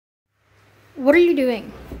What are you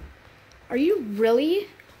doing? Are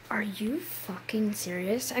you fucking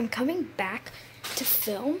serious? I'm coming back to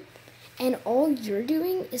film and all you're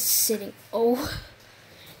doing is sitting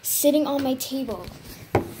on my table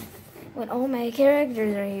when all my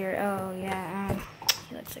characters are here. Oh yeah,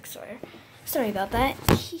 he looks like Sawyer. Sorry about that.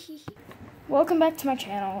 Welcome back to my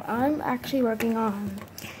channel. I'm actually working on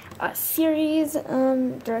a series,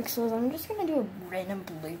 direct shows. I'm just gonna do random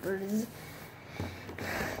bloopers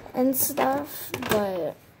and stuff,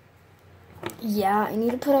 but yeah, I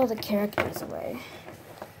need to put all the characters away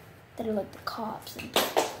that are like the cops and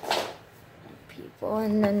people,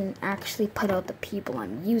 and then actually put out the people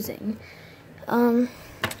I'm using. Yeah,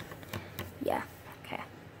 okay.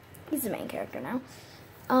 He's the main character now.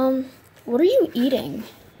 What are you eating?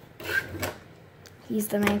 He's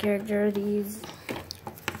the main character. I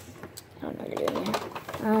don't know what you're doing here.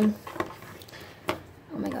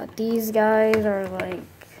 Oh my god, these guys are like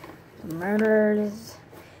murderers.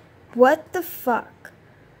 What the fuck?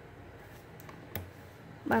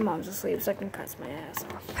 My mom's asleep, so I can cuss my ass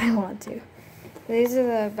off if I want to. These are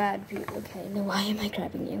the bad people. Okay, now why am I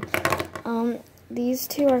grabbing you? These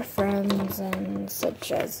two are friends, and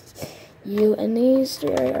such as you, and these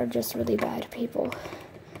three are just really bad people.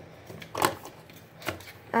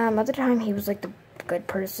 At the time, he was like the good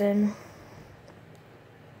person.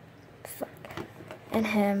 Fuck. And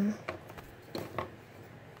him.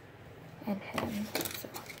 And him. So.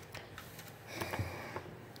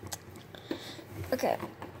 Okay.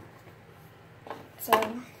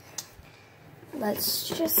 So, let's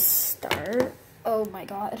just start. Oh my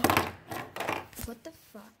god. What the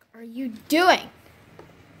fuck are you doing?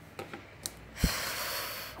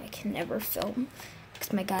 I can never film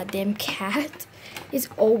because my goddamn cat is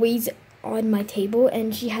always on my table,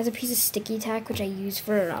 and she has a piece of sticky tack which I use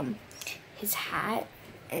for his hat.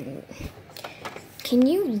 And can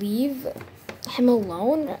you leave him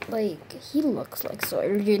alone? Like, he looks like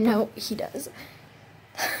Sawyer, you know he does.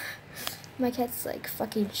 My cat's like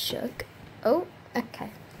fucking shook. Oh,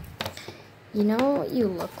 okay. You know what you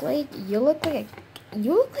look like? You look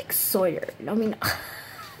like Sawyer. I mean,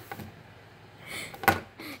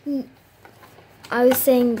 I was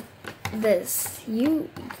saying this. You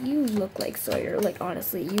look like Sawyer. Like,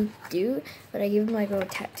 honestly, you do. But I give him like little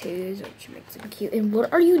tattoos, which makes him cute. And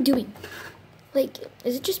what are you doing? Like,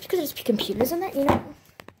 is it just because there's computers in there? You know?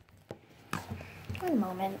 One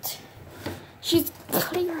moment. She's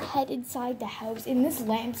putting her head inside the house, and this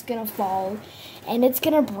lamp's gonna fall, and it's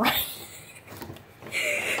gonna break.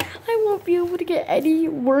 I won't be able to get any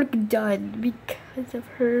work done because of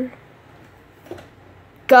her.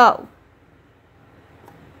 Go.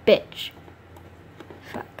 Bitch.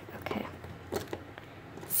 Fuck, okay.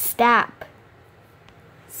 Stop.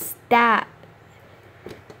 Stop.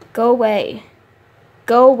 Go away.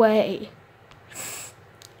 Go away.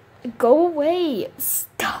 Go away.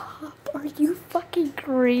 Stop. Are you fucking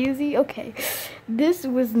crazy? Okay, this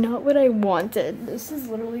was not what I wanted. This is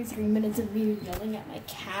literally 3 minutes of me yelling at my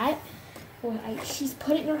cat. Well, she's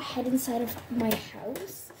putting her head inside of my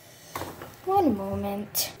house. One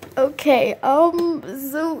moment. Okay,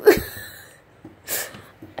 so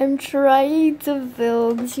I'm trying to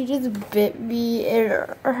film. She just bit me.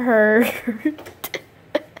 It hurt.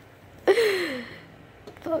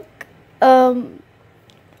 Fuck.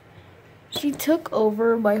 She took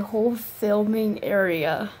over my whole filming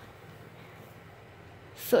area.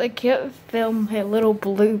 So I can't film my little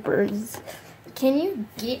bloopers. Can you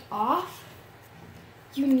get off?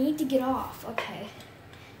 You need to get off. Okay.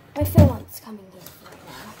 My film's coming in right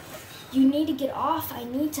now. You need to get off. I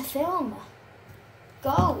need to film.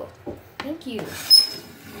 Go. Thank you.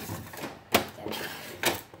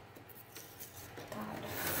 God.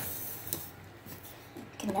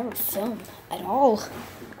 I can never film at all.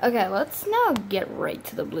 Okay, let's now get right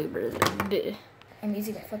to the bloopers. I'm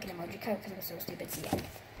using a fucking emoji card because I'm so stupid. So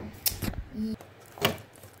yeah.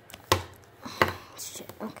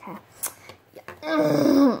 Shit, okay. Yeah.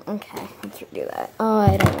 Okay, let's redo that. Oh,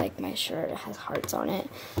 I don't like my shirt. It has hearts on it.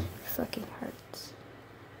 Fucking hearts.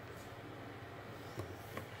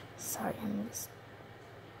 Sorry, I'm just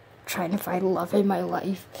trying to find love in my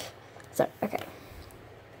life. Sorry, okay.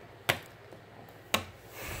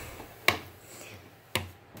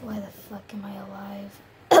 Why the fuck am I alive?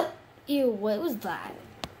 Ew, what was that?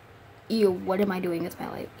 Ew, what am I doing with my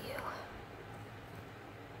life? Ew.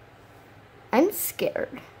 I'm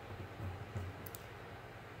scared.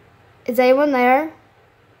 Is anyone there?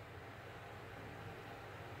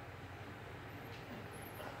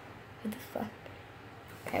 What the fuck?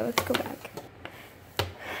 Okay, let's go back.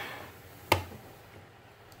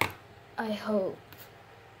 I hope.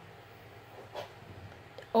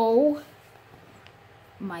 Oh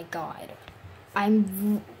my god.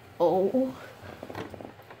 Oh.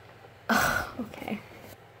 Okay.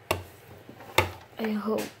 I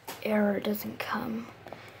hope error doesn't come.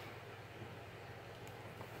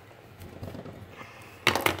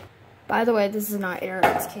 By the way, this is not error,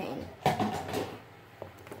 it's Kane.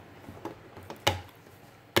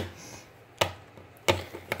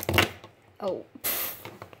 Oh.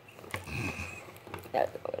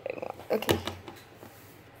 That's what I want. Okay.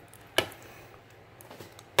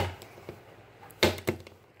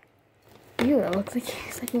 Ew, it looks like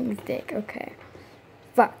he's sucking his dick. Okay.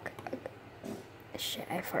 Fuck. Okay. Shit,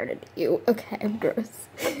 I farted. Ew. Okay, I'm gross.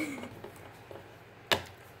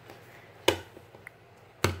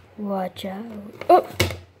 Watch out. Oh!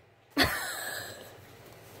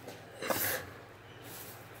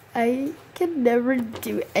 I can never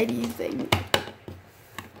do anything.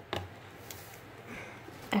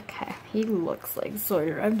 Okay, he looks like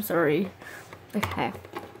Sawyer. I'm sorry. Okay.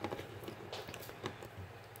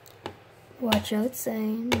 Watch out,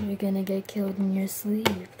 Zane. You're gonna get killed in your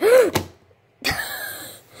sleep. Oh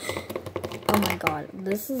my god,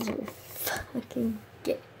 this is fucking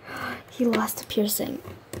gay. He lost a piercing.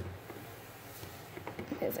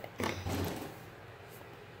 What is it?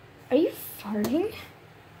 Are you farting?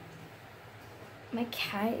 My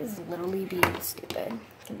cat is literally being stupid.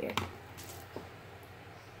 Come here.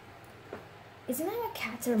 Isn't that what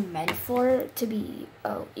cats are meant for? To be,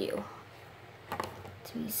 oh, ew.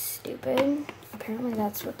 To be stupid? Apparently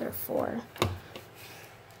that's what they're for.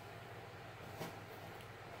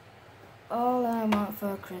 All I want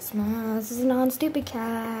for Christmas is a non-stupid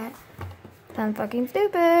cat. I'm fucking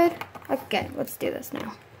stupid. Okay, let's do this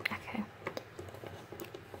now. Okay.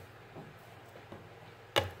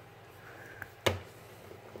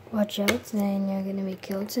 Watch out, Zane, you're gonna be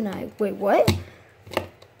killed tonight. Wait, what?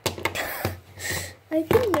 I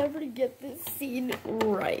can never get this scene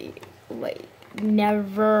right. Like,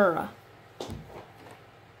 never.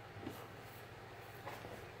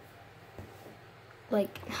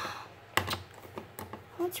 Like,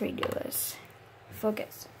 let's redo this.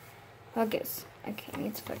 Focus. Focus. Okay, I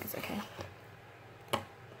need to focus, okay.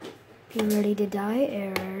 Be ready to die,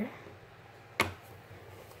 error.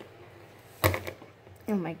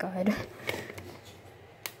 Oh my god.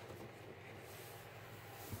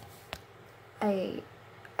 I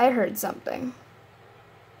heard something.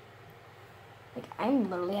 Like, I'm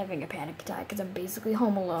literally having a panic attack because I'm basically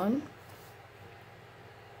home alone.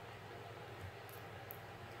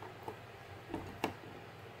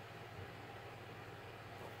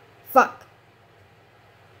 Fuck.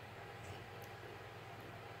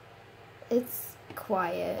 It's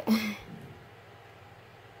quiet.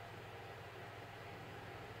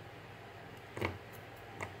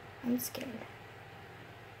 I'm scared.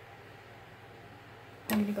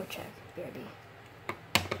 I'm gonna go check. BRB.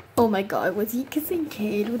 Oh my god, was he kissing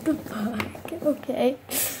Cade? What the fuck? Okay.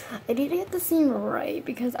 I need to get the scene right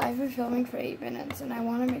because I've been filming for 8 minutes and I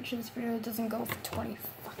want to make sure this video doesn't go for 20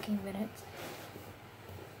 fucking minutes.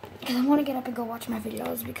 Because I want to get up and go watch my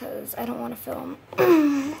videos because I don't want to film.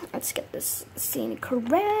 Let's get this scene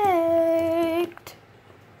correct.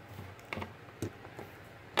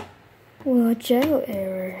 Watch out,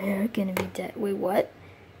 error. You're gonna be dead. Wait, what?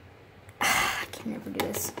 I can never do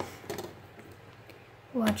this.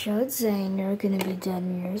 Watch out, Zane. You're gonna be dead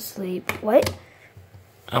in your sleep. What?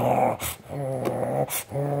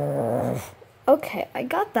 Okay, I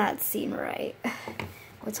got that scene right.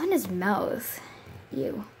 What's on his mouth?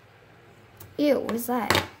 Ew. Ew, what is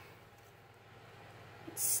that?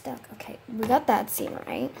 It's stuck. Okay, we got that scene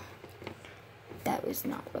right. That was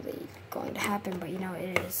not really going to happen, but you know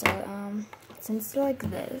it is. So, since they're like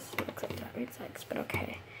this, it looks like that right sex, but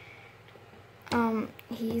okay.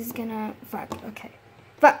 He's gonna, fuck, okay.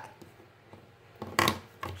 Fuck!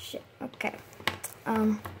 Shit, okay.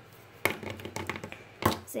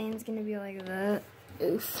 Zane's gonna be like that.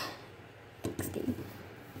 Oof. 60.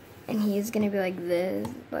 And he's gonna be like this,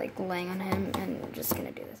 like laying on him, and we're just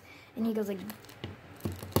gonna do this. And he goes like,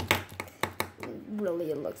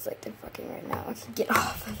 really, it looks like they're fucking right now. Okay, get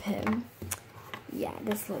off of him. Yeah,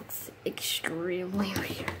 this looks extremely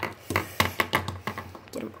weird.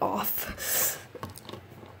 Get him off.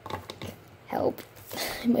 Help.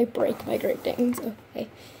 I might break my great things. Okay.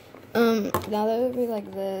 Now that would be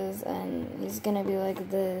like this, and he's gonna be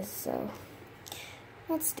like this, so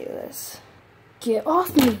let's do this. Get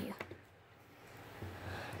off me!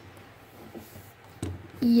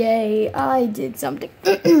 Yay, I did something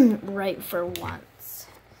right for once.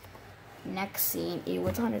 Next scene. Ew,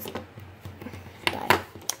 what's on his guy?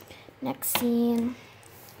 Next scene.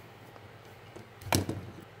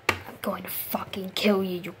 I'm going going to fucking kill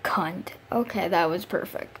you, you cunt. Okay, that was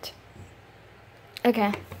perfect.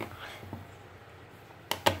 Okay.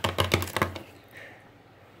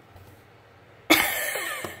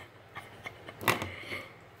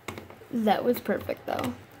 That was perfect,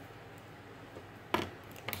 though.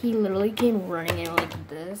 He literally came running in like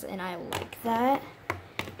this, and I like that.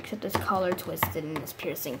 Except his collar twisted and his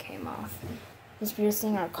piercing came off. His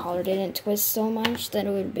piercing, our collar didn't twist so much that it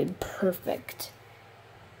would have been perfect.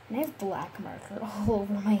 And I have black marker all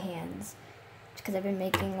over my hands. Because I've been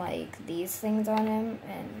making like these things on him,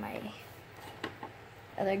 and my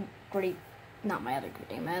other gritty, not my other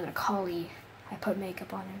gritty, my other collie, I put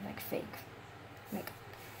makeup on him, like fake makeup.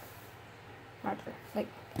 Marker, like,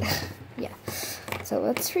 yeah. So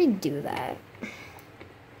let's redo that.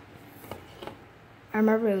 I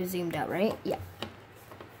remember it was zoomed out, right? Yeah.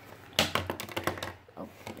 Oh,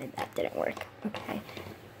 that didn't work. Okay.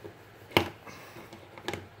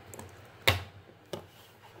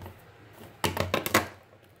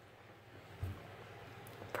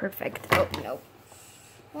 Perfect. Oh, no.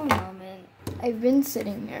 One moment. I've been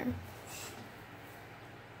sitting here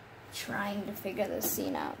trying to figure this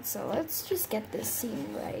scene out. So let's just get this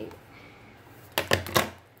scene right.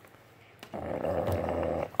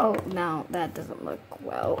 Oh, no, that doesn't look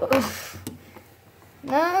well.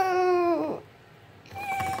 No!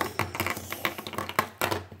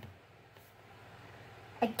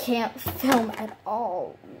 I can't film at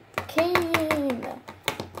all. Kane!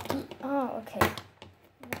 Oh, okay.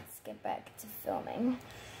 Let's get back to filming.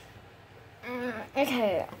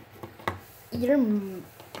 Okay. Your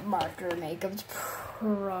marker makeup's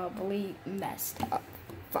probably messed up.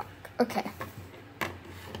 Fuck. Okay.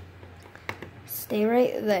 Stay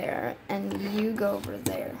right there, and you go over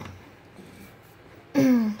there.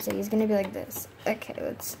 So he's gonna be like this. Okay,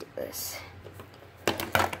 let's do this.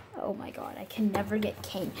 Oh my god, I can never get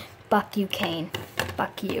Kane. Fuck you, Kane.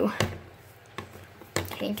 Fuck you.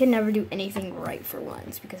 Kane can never do anything right for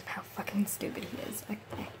once because of how fucking stupid he is.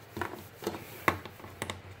 Okay.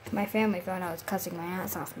 If my family found out I was cussing my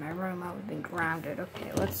ass off in my room, I would have been grounded.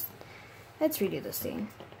 Okay, let's redo this scene.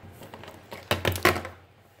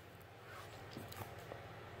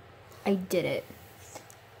 I did it.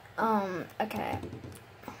 Okay.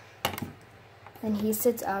 Then he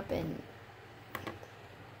sits up and...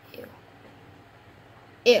 Ew.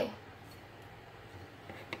 Ew.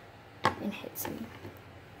 And hits him.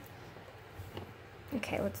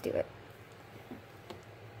 Okay, let's do it.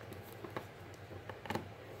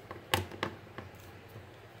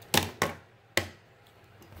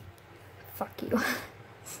 Fuck you.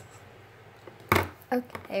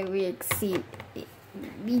 Okay, we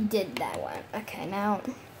did that one. Okay, now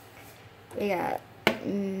we got,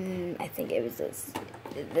 I think it was this.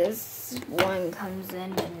 This one comes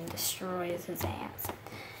in and destroys his ass.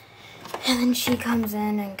 And then she comes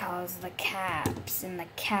in and calls the caps, and the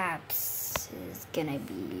caps is gonna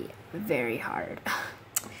be very hard.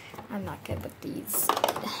 I'm not good with these.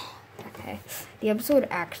 Okay, the episode would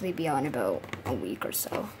actually be on about a week or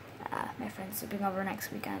so. My friend's sleeping over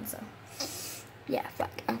next weekend, so yeah,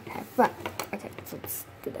 fuck. Okay, fuck. Okay, so let's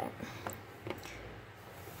do that.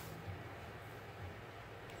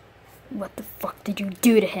 What the fuck did you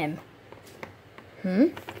do to him?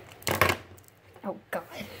 Oh god.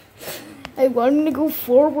 I wanted him to go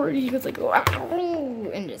forward. He was like, wow,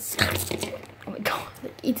 and just, oh my god,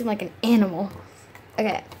 like, eats him like an animal.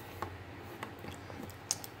 Okay.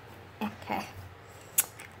 Okay.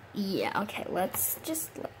 Yeah, okay, let's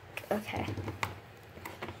just look. Okay.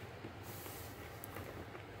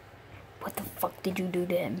 What the fuck did you do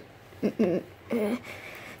to him?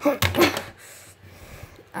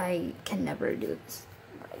 I can never do this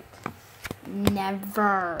right.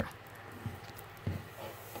 Never.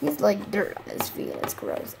 He's like dirt on his feet. It's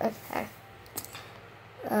gross. Okay.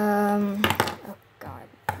 Oh god.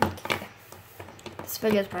 Okay. This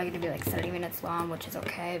video is probably gonna be like 30 minutes long, which is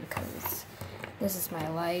okay because this is my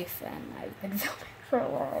life and I've been filming for a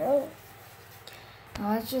while.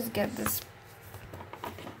 Now let's just get this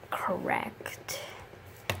correct.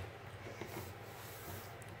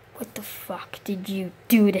 What the fuck did you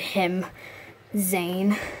do to him,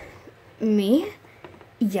 Zane? Me?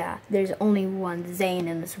 Yeah, there's only one Zane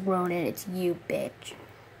in this world and it's you, bitch.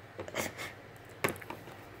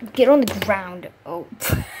 Get on the ground. Oh.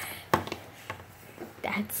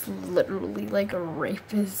 That's literally like a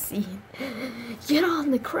rapist scene. Get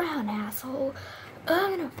on the ground, asshole.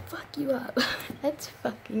 I'm gonna fuck you up. That's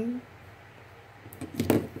fucking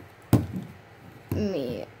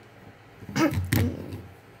me.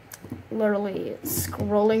 Literally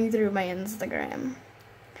scrolling through my Instagram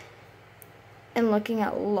and looking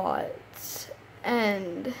at lots,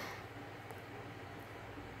 and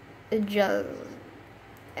just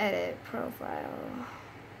edit profile.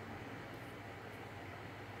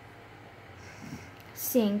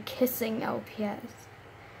 Seeing kissing LPS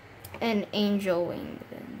and angel wings.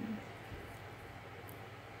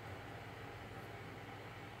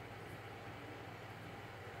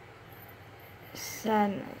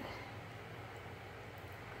 Sadness.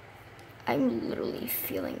 I'm literally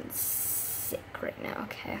feeling sick right now.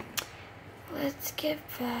 Okay, let's get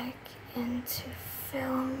back into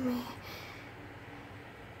filming.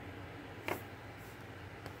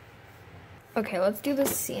 Okay, let's do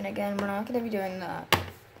this scene again. We're not gonna be doing the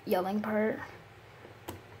yelling part,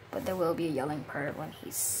 but there will be a yelling part when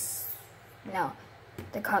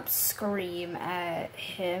the cops scream at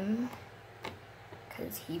him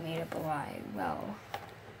because he made up a lie. Well,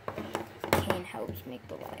 Kane helps make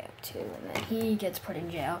the lie up too, and then he gets put in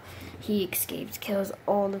jail. He escapes, kills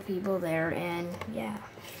all the people there, and yeah,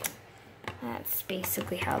 that's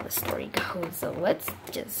basically how the story goes. So let's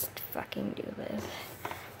just fucking do this.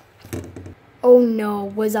 Oh no,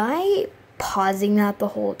 was I pausing that the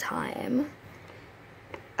whole time?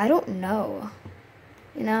 I don't know.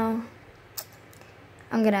 You know,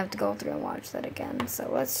 I'm gonna have to go through and watch that again. So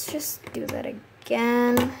let's just do that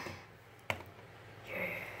again.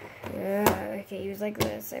 Yeah, okay, he was like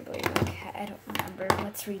this, I believe. Okay, I don't remember.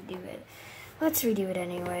 Let's redo it. Let's redo it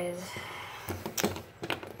anyways.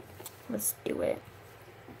 Let's do it.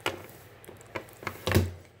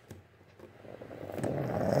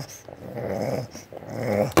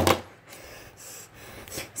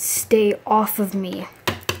 Stay off of me.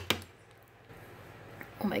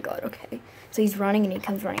 Oh my god, okay. So he's running and he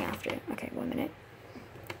comes running after. Okay, 1 minute.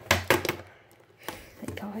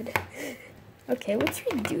 My god. Okay, let's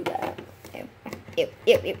redo that. Ew.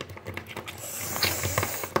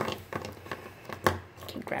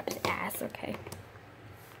 Can grab his ass, okay.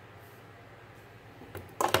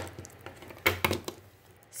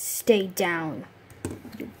 Stay down,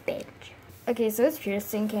 you bitch. Okay, so his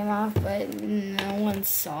piercing came off, but no one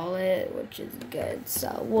saw it, which is good.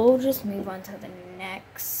 So we'll just move on to the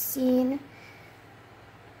next scene.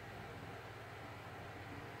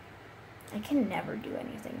 I can never do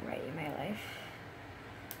anything right in my life.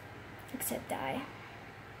 Except die.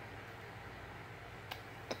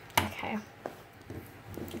 Okay.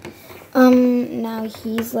 Now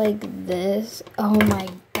he's like this. Oh my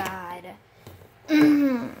god.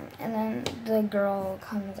 And then the girl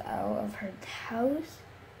comes out of her house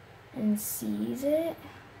and sees it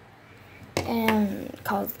and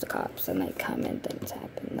calls the cops, and they come and things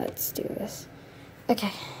happen. Let's do this.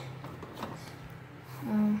 Okay.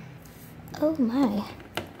 Oh my.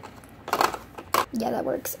 Yeah, that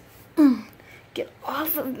works. Get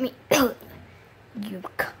off of me. You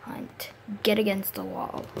cunt. Get against the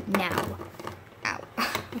wall. Now. Ow.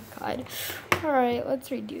 Oh god. Alright, let's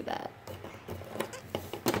redo that.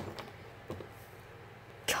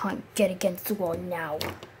 Cunt. Get against the wall now.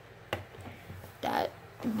 That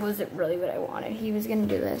wasn't really what I wanted. He was gonna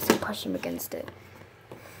do this and push him against it.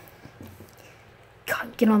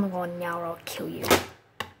 Cunt. Get on the wall now or I'll kill you.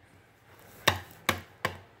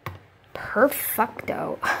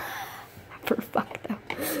 Perfecto. Perfecto.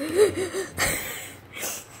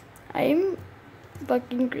 I'm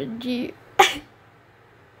fucking cringy.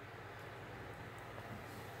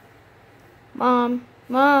 Mom.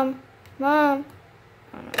 Oh no,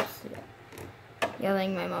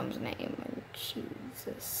 yelling my mom's name when she's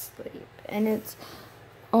asleep. And it's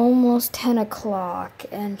almost 10 o'clock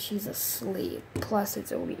and she's asleep. Plus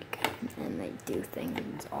it's a weekend and they do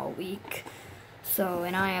things all week. So,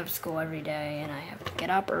 and I have school every day, and I have to get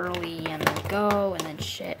up early, and then go, and then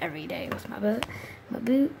shit every day with my boot.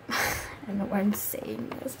 I don't know why I'm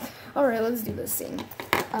saying this. Alright, let's do this scene.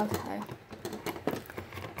 Okay.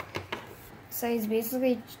 So he's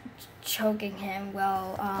basically choking him.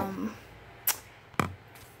 Well,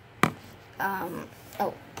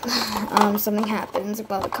 something happens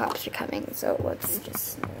while the cops are coming, so let's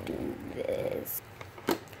just do this.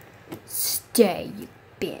 Stay, you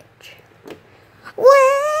bitch.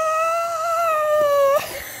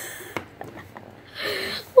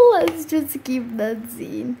 Let's just keep that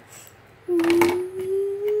scene.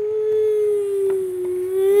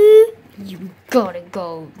 You gotta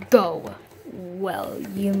go. Well,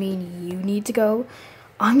 you mean you need to go?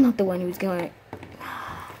 I'm not the one who's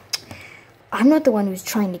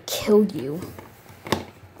trying to kill you.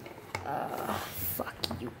 Fuck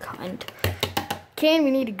you, cunt. Kane,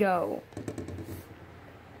 we need to go.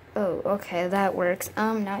 Oh, okay, that works.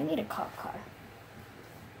 Now I need a cop car.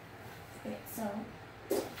 Okay, so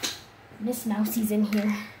Miss Mousie's in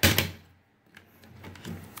here.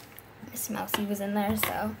 Miss Mousie was in there,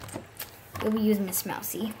 so we'll use Miss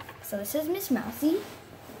Mousy. So this is Miss Mousy.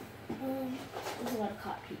 There's a lot of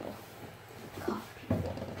cop people.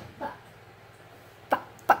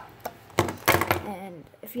 And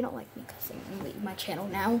if you don't like me cussing, I'm leaving my channel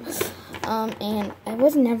now. And I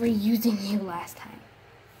was never using you last time.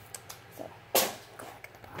 So, go back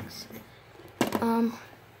in the box.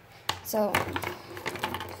 So,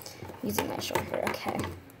 using my shoulder, okay.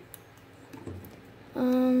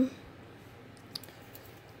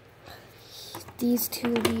 These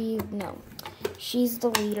two lead, no. She's the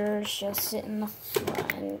leader, she'll sit in the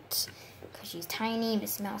front. Because she's tiny,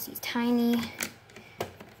 Miss Mousy's tiny.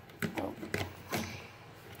 Oh.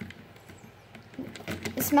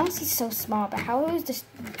 Miss Mousy's so small, but how is this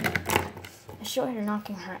a short hair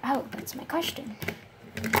knocking her out? That's my question.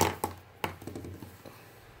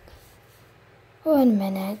 1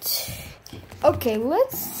 minute. Okay,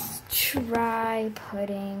 let's try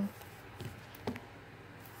putting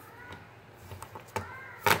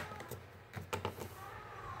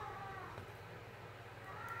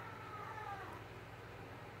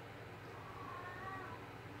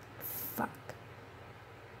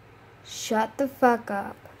shut the fuck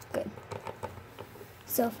up. Good.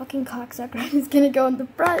 So fucking cocksucker is gonna go in the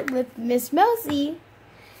front with Miss Mousy.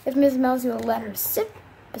 If Miss Mousy will let her sit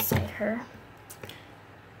beside her.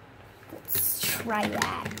 Let's try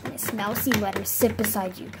that. Miss Mousy, let her sit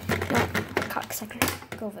beside you. No,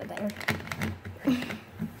 cocksucker, go over there.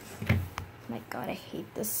 My god, I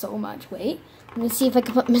hate this so much. Wait, let me see if I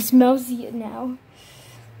can put Miss Mousy in now. I'm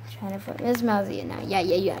trying to put Miss Mousy in now. Yeah,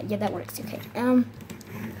 that works. Okay.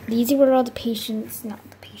 These are where all the patients, not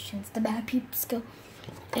the patients, the bad peeps go.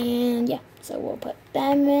 And yeah, so we'll put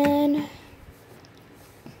them in.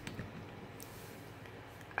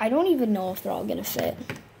 I don't even know if they're all gonna fit.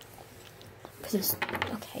 Cause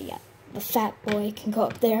okay, yeah, the fat boy can go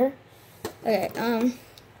up there. Okay,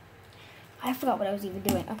 I forgot what I was even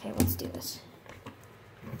doing. Okay, let's do this.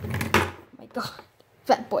 Oh my god,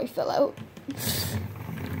 fat boy fell out.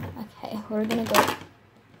 Okay, we're gonna go.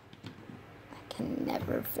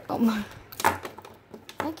 Never film.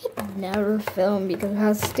 I could never film because of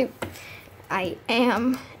how stupid I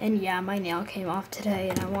am. And yeah, my nail came off today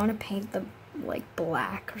and I want to paint them like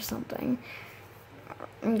black or something.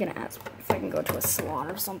 I'm gonna ask if I can go to a salon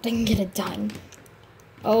or something and get it done.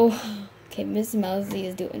 Oh, okay, Miss Mousy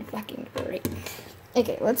is doing fucking great.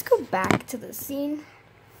 Okay, let's go back to the scene.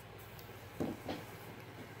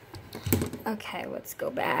 Okay, let's go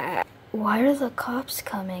back. Why are the cops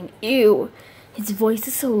coming? Ew. His voice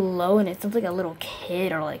is so low and it sounds like a little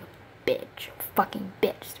kid or like a bitch. Fucking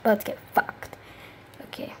bitch. It's about to get fucked.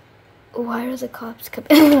 Okay. Why are the cops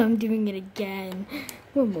coming? I'm doing it again.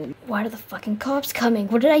 Why are the fucking cops coming?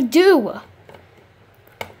 What did I do?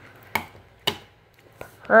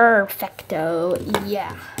 Perfecto.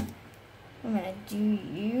 Yeah. I'm gonna do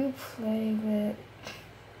you play with...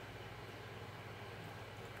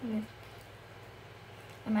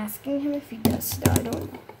 I'm asking him if he does start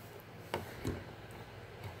on.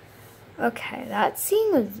 Okay, that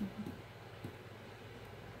scene was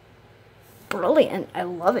brilliant. I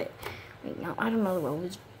love it. Wait, no, I don't know what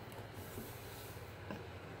was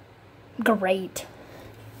great.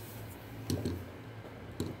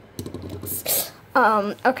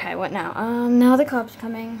 Okay, what now? Now the cops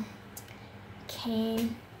coming.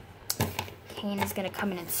 Kane is gonna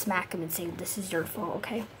come in and smack him and say, "This is your fault,"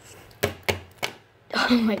 okay?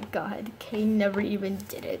 Oh my god, Kane never even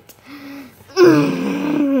did it.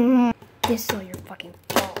 This is all your fucking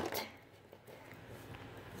fault.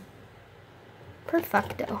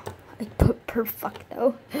 Perfecto. I put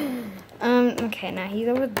perfecto. Okay, now he's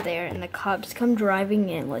over there and the cops come driving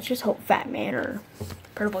in. Let's just hope Fat Man or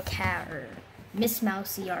Purple Cat or Miss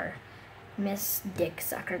Mousy or Miss Dick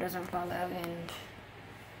Sucker doesn't fall out and...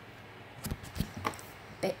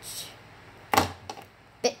 Bitch.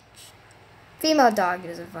 Female dog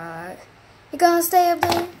doesn't fall out. You gonna stay up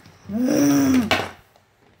there?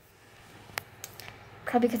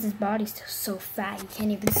 Probably because his body's still so fat, he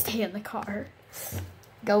can't even stay in the car.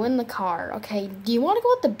 Go in the car, okay? Do you want to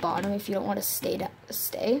go at the bottom if you don't want to stay?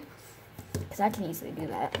 Because I can easily do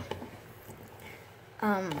that.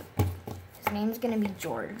 His name's gonna be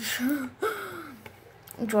George.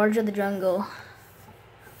 George of the Jungle.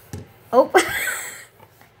 Oh.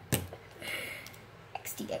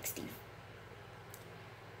 XD.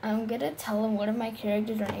 I'm gonna tell him one of my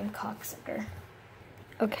characters are named Cocksucker.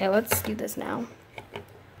 Okay, let's do this now.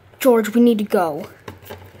 George, we need to go.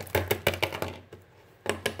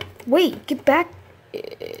 Wait, get back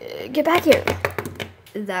here.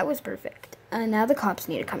 That was perfect. Now the cops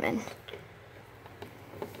need to come in.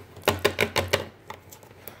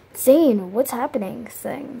 Zane, what's happening?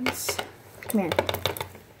 Things. Come here.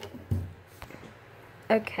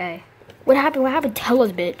 Okay. What happened? What happened? Tell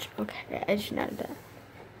us, bitch. Okay, I should not have done.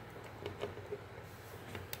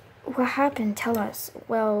 What happened? Tell us.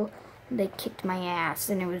 Well, they kicked my ass,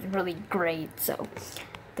 and it was really great, so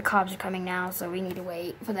the cops are coming now, so we need to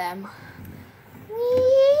wait for them.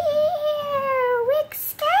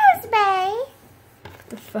 Excuse me. What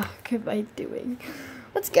the fuck am I doing?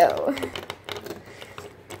 Let's go.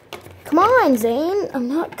 Come on, Zane. I'm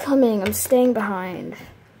not coming. I'm staying behind.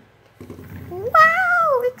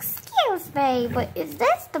 Wow, excuse me, but is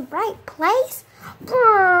this the right place?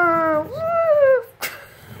 No,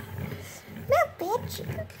 bitch.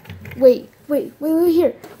 Wait, we're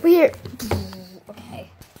here.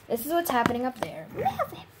 Okay, this is what's happening up there. Move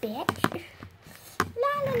it, bitch.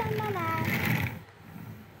 La la la la la.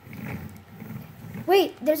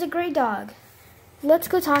 Wait, there's a gray dog. Let's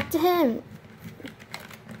go talk to him.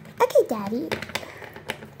 Okay, Daddy.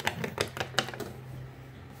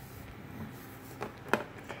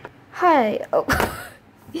 Hi. Oh.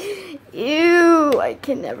 Ew, I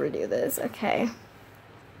can never do this. Okay.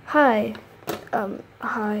 Hi.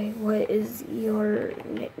 Hi, what is your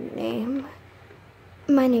name?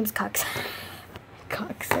 My name's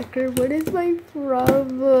Cocksucker, what is my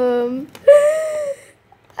problem?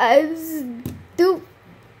 I'm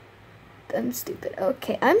stupid.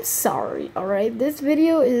 Okay, I'm sorry, alright? This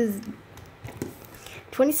video is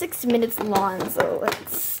 26 minutes long, so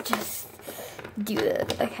let's just do this.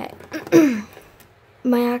 Okay.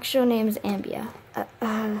 My actual name is Ambia.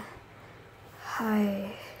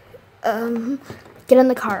 Hi. Get in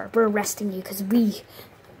the car. We're arresting you because we,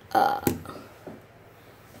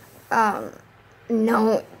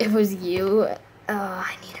 no, it was you.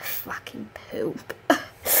 I need a fucking poop.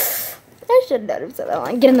 I should not have said that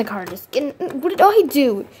line. Get in the car. Just get in. What did I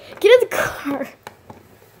do? Get in the car.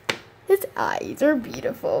 His eyes are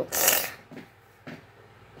beautiful.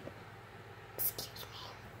 Excuse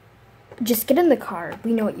me. Just get in the car.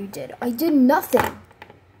 We know what you did. I did nothing.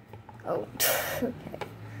 Oh, okay.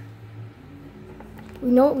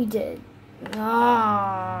 We know what we did.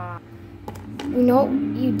 Ah. We know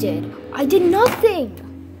what you did. I did nothing.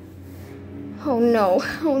 Oh no.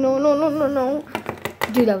 Oh no, no, no, no, no.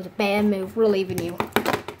 Dude, that was a bad move. We're leaving you.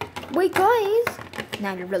 Wait, guys.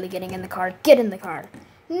 Now you're really getting in the car. Get in the car.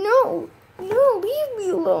 No. No, leave me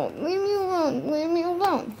alone. Leave me alone. Leave me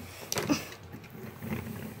alone.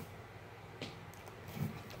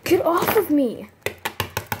 Get off of me.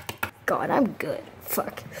 God, I'm good.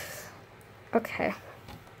 Fuck. Okay.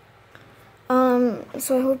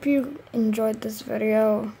 So I hope you enjoyed this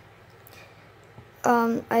video.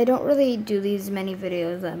 I don't really do these many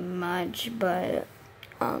videos that much, but,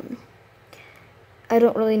 I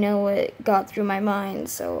don't really know what got through my mind,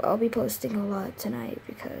 so I'll be posting a lot tonight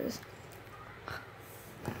because...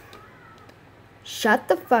 Shut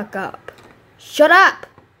the fuck up. Shut up!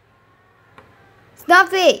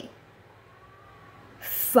 Snuffy!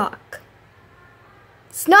 Fuck.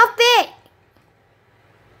 Snuffy!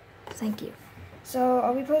 Thank you. So,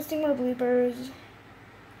 I'll be posting more bloopers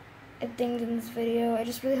and things in this video. I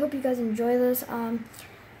just really hope you guys enjoy this.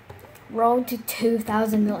 Road to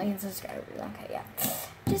 2,000 million subscribers. Okay, yeah.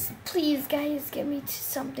 Just please, guys, get me to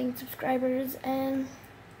something subscribers, and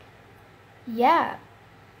yeah.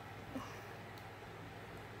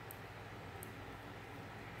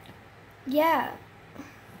 Yeah.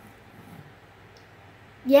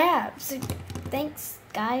 Yeah, so thanks,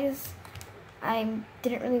 guys. I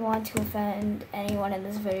didn't really want to offend anyone in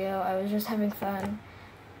this video. I was just having fun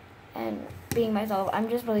and being myself. I'm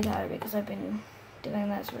just really tired because I've been doing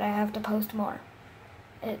this, but I have to post more.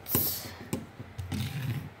 It's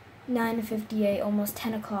 9:58, almost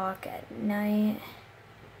 10 o'clock at night.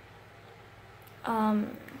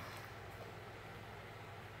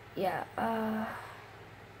 Yeah,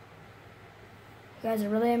 you guys are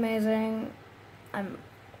really amazing. I'm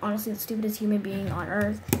honestly the stupidest human being on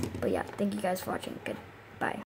earth. But yeah, thank you guys for watching. Goodbye.